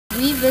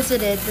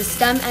visited the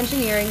STEM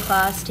engineering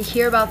class to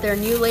hear about their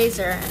new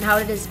laser and how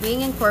it is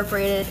being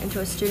incorporated into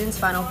a student's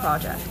final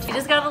project. We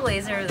just got a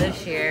laser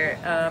this year.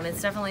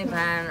 It's definitely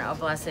been a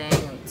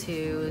blessing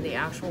to the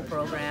actual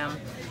program.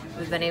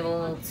 We've been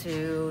able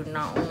to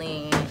not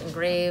only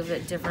engrave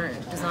different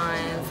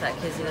designs that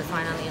kids either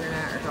find on the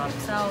internet or draw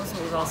themselves,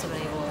 but we've also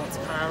been able to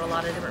cut out a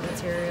lot of different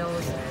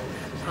materials.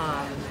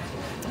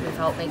 We've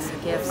helped make some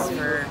gifts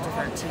for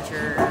different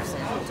teachers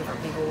and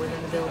different people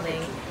within the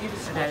building.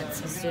 I've had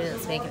some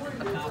students make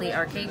a complete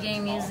arcade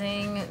game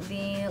using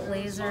the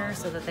laser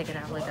so that they could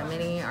have like a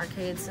mini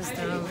arcade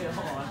system.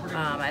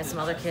 I have some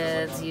other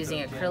kids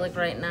using acrylic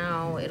right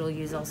now. It'll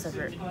use all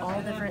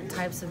different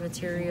types of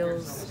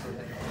materials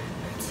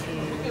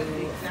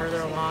to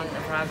further along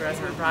the progress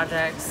of our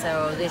project.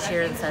 So this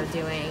year, instead of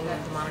doing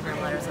the monogram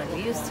letters like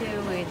we used to,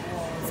 we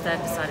instead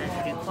decided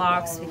to do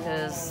clocks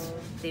because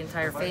the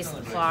entire face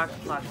of the clock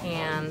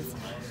hands,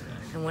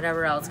 and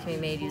whatever else can be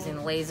made using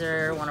the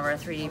laser, one of our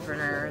 3D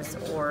printers,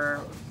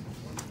 or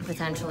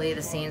potentially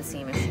the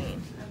CNC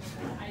machine.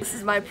 This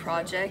is my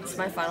project,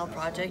 my final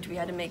project. We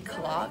had to make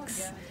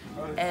clocks,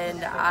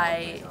 and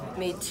I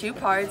made 2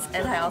 parts,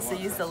 and I also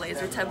used the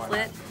laser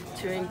template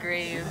to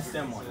engrave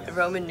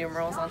Roman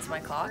numerals onto my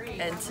clock.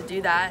 And to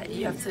do that,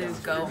 you have to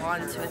go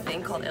onto a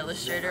thing called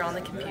Illustrator on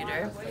the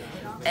computer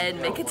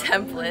and make a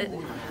template,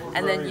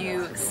 and then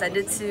you send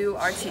it to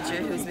our teacher,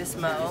 who's Miss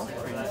Mo,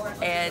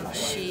 and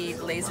she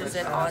lasers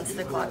it onto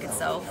the clock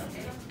itself.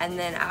 And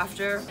then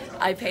after,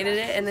 I painted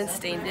it and then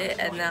stained it,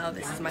 and now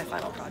this is my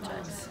final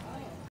project.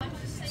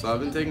 So I've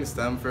been taking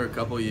STEM for a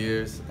couple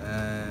years,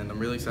 and I'm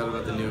really excited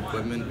about the new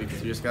equipment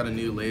because we just got a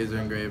new laser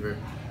engraver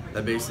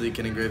that basically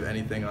can engrave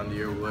anything onto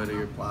your wood or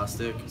your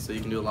plastic, so you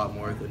can do a lot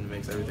more with it and it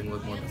makes everything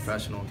look more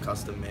professional and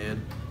custom made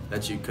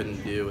that you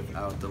couldn't do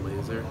without the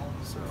laser.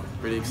 So I'm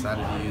pretty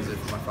excited to use it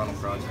for my final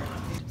project.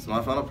 So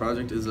my final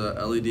project is a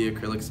LED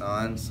acrylic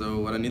sign. So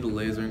what I need the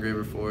laser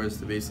engraver for is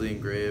to basically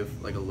engrave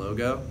like a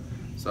logo.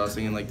 So I was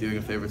thinking like doing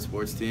a favorite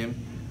sports team,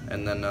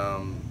 and then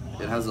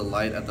it has a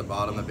light at the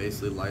bottom that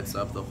basically lights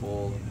up the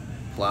whole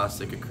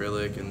plastic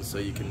acrylic, and so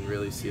you can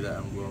really see the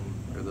emblem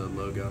or the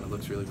logo, and it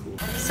looks really cool.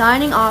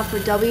 Signing off for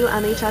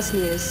WMHS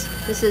News,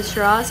 this is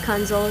Shiraz,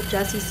 Kunzel,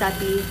 Jessie,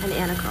 Seppi,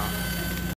 and Karl.